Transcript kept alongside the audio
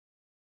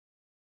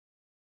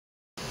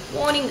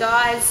Morning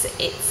guys,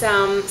 it's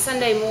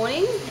Sunday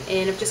morning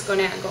and I've just gone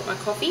out and got my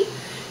coffee,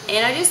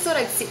 and I just thought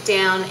I'd sit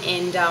down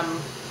and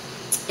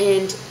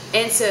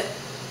answer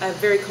a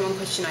very common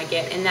question I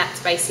get, and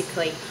that's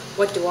basically,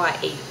 what do I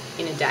eat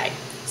in a day?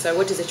 So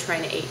what does a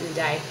trainer eat in a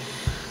day?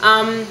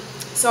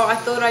 So I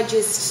thought I'd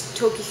just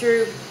talk you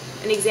through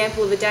an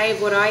example of a day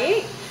of what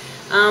I eat.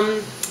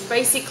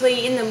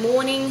 Basically in the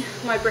morning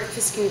my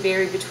breakfast can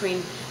vary between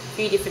a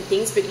few different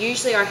things, but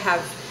usually I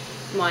have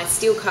my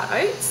steel cut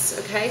oats.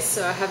 Okay,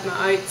 so I have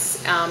my oats,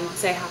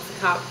 say half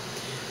a cup.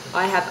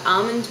 I have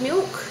almond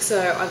milk,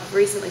 so I've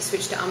recently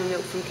switched to almond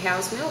milk from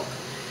cow's milk.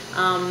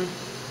 I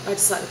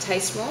just like the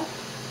taste more,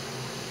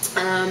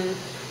 and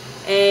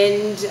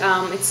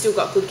it's still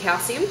got good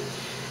calcium.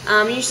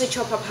 I usually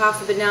chop up half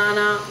a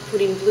banana,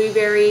 put in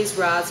blueberries,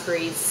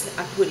 raspberries,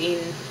 I put in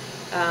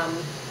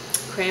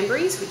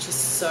cranberries, which is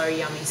so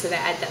yummy, so they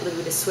add that little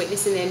bit of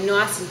sweetness, and they're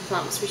nice and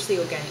plump, especially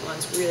the organic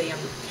ones, really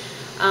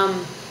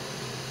yummy.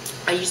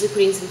 I usually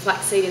put in some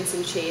flaxseed and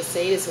some chia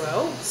seed as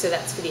well, so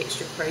that's for the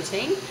extra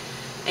protein.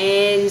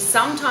 And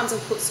sometimes I'll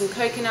put some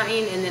coconut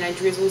in, and then I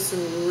drizzle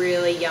some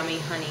really yummy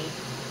honey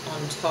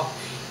on top.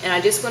 And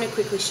I just want to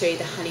quickly show you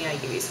the honey I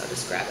use. I'll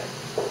just grab it.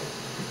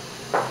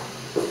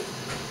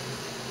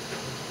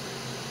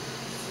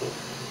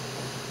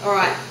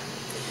 Alright,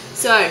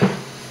 so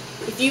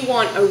if you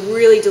want a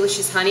really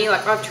delicious honey,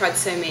 like I've tried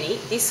so many,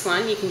 this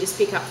one you can just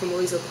pick up from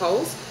Woolies or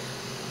Coles.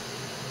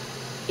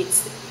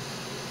 It's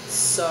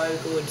so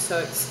good. So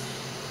it's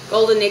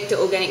golden nectar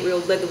organic real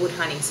leatherwood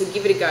honey, so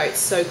give it a go. It's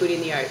so good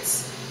in the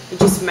oats, it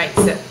just makes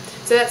it.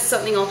 So that's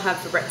something I'll have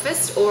for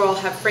breakfast. Or I'll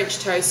have French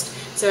toast,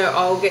 so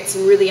I'll get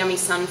some really yummy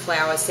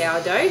sunflower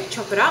sourdough,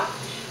 chop it up,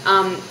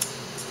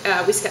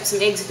 whisk up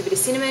some eggs with a bit of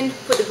cinnamon,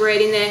 put the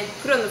bread in there,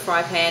 put it on the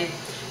fry pan,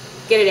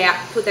 get it out,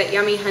 put that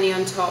yummy honey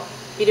on top,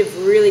 bit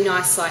of really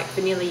nice like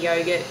vanilla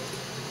yogurt,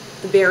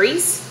 the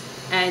berries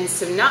and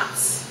some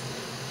nuts,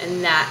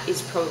 and that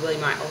is probably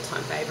my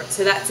all-time favourite.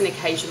 So that's an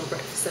occasional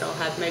breakfast that I'll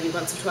have maybe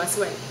once or twice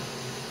a week.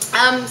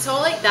 So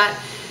I'll eat that.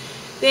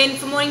 Then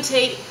for morning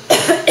tea,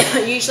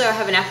 usually I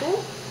have an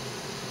apple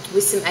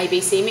with some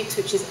ABC mix,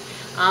 which is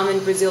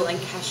almond, Brazil and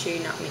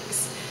cashew nut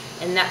mix,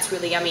 and that's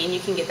really yummy, and you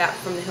can get that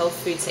from the health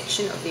food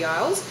section of the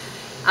aisles.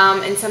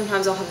 And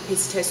sometimes I'll have a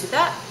piece of toast with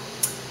that.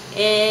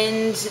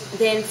 And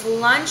then for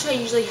lunch I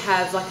usually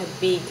have like a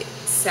big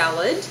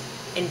salad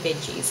and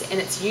veggies, and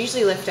it's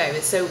usually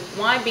leftovers. So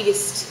my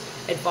biggest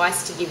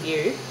advice to give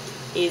you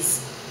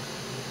is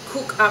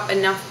cook up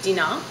enough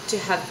dinner to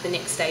have the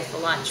next day for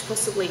lunch,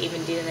 possibly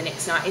even dinner the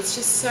next night. It's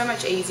just so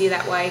much easier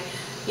that way.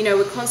 You know,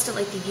 we're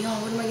constantly thinking,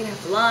 oh, what am I going to have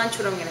for lunch,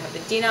 what am I going to have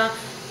for dinner?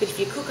 But if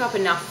you cook up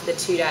enough for the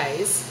 2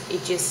 days,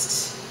 it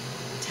just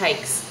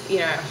takes, you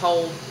know, a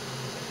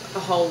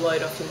whole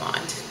load off your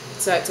mind.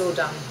 So it's all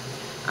done.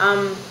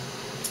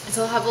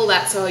 So I'll have all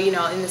that. So, you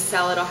know, in the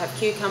salad I'll have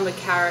cucumber,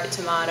 carrot,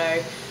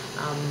 tomato,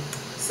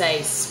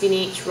 say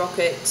spinach,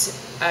 rocket.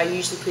 I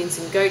usually put in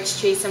some goat's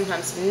cheese,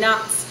 sometimes some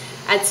nuts,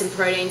 add some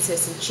protein, so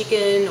some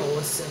chicken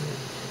or some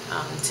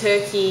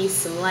turkey,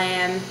 some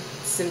lamb,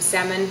 some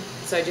salmon,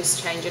 so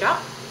just change it up.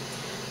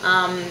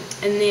 And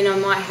then I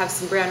might have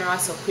some brown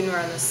rice or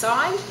quinoa on the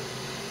side,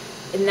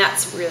 and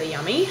that's really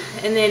yummy.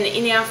 And then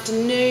in the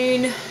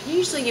afternoon,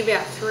 usually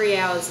about 3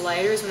 hours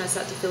later is when I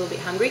start to feel a bit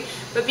hungry.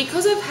 But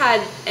because I've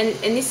had, and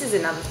this is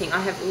another thing, I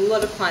have a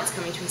lot of clients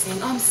coming to me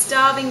saying, oh, I'm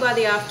starving by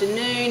the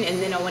afternoon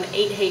and then I want to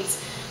eat heaps.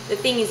 The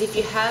thing is, if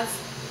you have,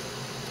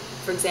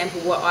 for example,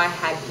 what I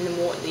had in the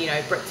morning, you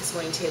know, breakfast,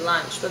 morning tea,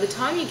 lunch, by the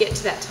time you get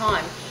to that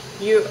time,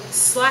 you're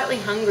slightly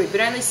hungry, but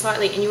only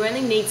slightly, and you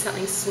only need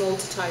something small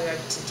to tie you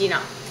over to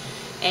dinner.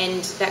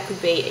 And that could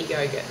be a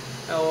yogurt,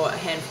 or a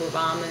handful of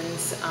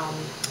almonds,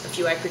 a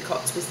few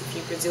apricots with a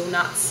few Brazil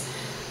nuts,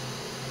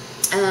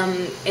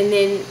 and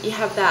then you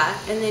have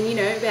that, and then, you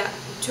know, about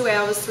 2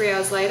 hours, 3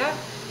 hours later,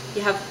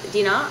 you have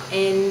dinner,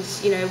 and,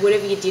 you know,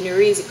 whatever your dinner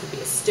is, it could be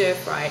a stir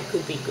fry, it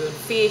could be grilled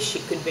fish,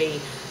 it could be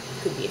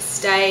a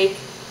steak,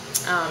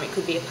 it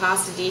could be a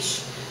pasta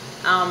dish,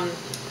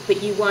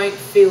 but you won't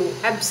feel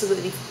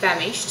absolutely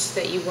famished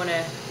that you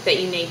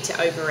need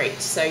to overeat,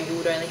 so you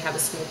would only have a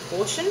small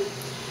portion.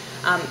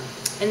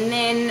 And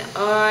then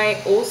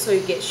I also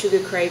get sugar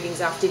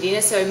cravings after dinner.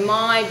 So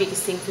my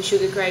biggest thing for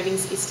sugar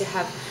cravings is to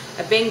have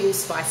a Bengal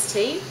spice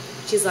tea,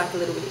 which is like a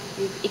little bit,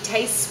 it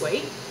tastes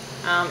sweet.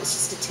 It's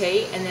just a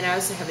tea. And then I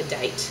also have a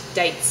date.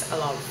 Dates I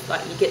love.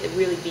 Like, you get the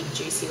really big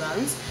juicy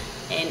ones,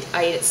 and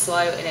I eat it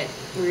slow, and it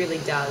really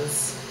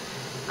does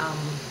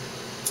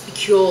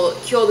cure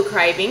the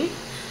craving.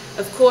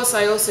 Of course,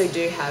 I also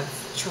do have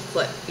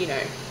chocolate, you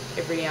know,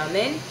 every now and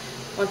then.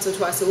 Once or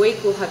twice a week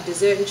we'll have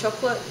dessert and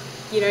chocolate.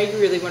 You know, you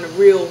really want a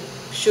real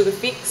sugar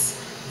fix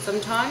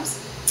sometimes.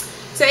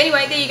 So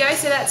anyway, there you go.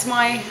 So that's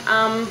my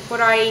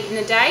what I eat in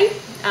a day.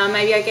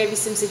 Maybe I gave you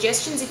some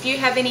suggestions. If you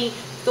have any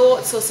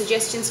thoughts or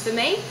suggestions for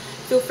me,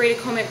 feel free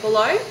to comment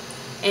below,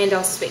 and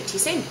I'll speak to you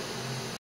soon.